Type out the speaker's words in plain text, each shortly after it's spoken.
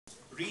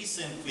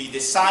recently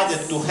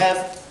decided to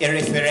have a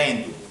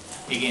referendum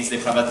against the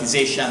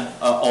privatization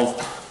of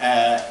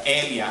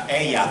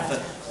ΕΥΑΘ,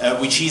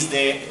 which is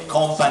the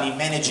company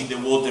managing the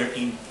water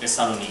in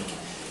Thessaloniki.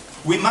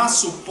 We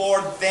must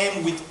support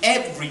them with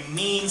every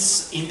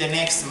means in the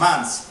next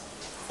months.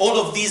 All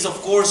of this,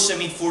 of course, I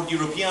mean, for the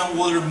European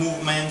water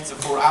movement,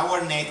 for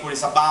our network,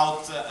 is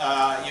about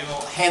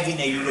having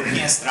a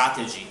European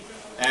strategy.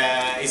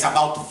 It's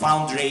about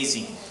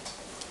fundraising.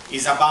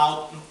 It's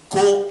about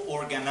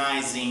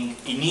co-organizing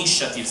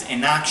initiatives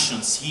and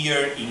actions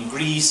here in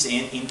Greece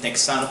and in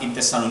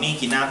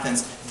Thessaloniki, in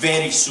Athens,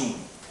 very soon.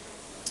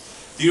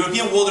 The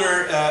European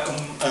water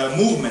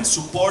movement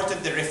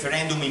supported the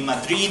referendum in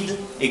Madrid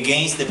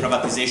against the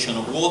privatization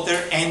of water,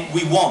 and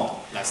we won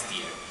last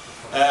year.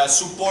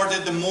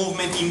 Supported the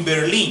movement in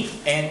Berlin,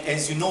 and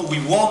as you know, we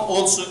won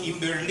also in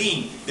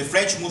Berlin. The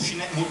French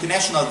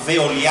multinational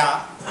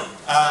Veolia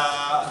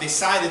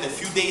decided a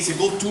few days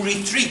ago to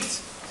retreat.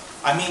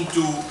 I mean,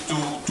 to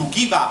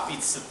give up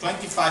its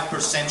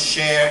 25%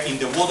 share in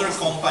the water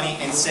company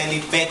and sell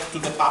it back to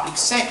the public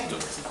sector.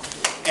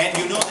 And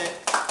you know that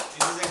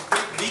this is a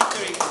great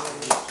victory.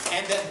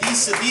 And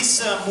this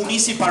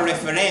municipal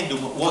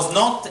referendum was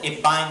not a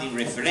binding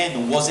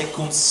referendum, was a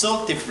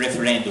consultative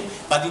referendum.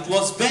 But it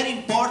was very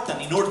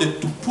important in order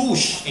to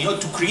push,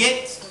 to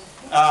create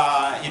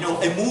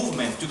a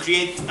movement, to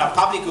create a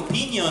public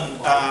opinion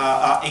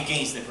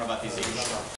against the privatization.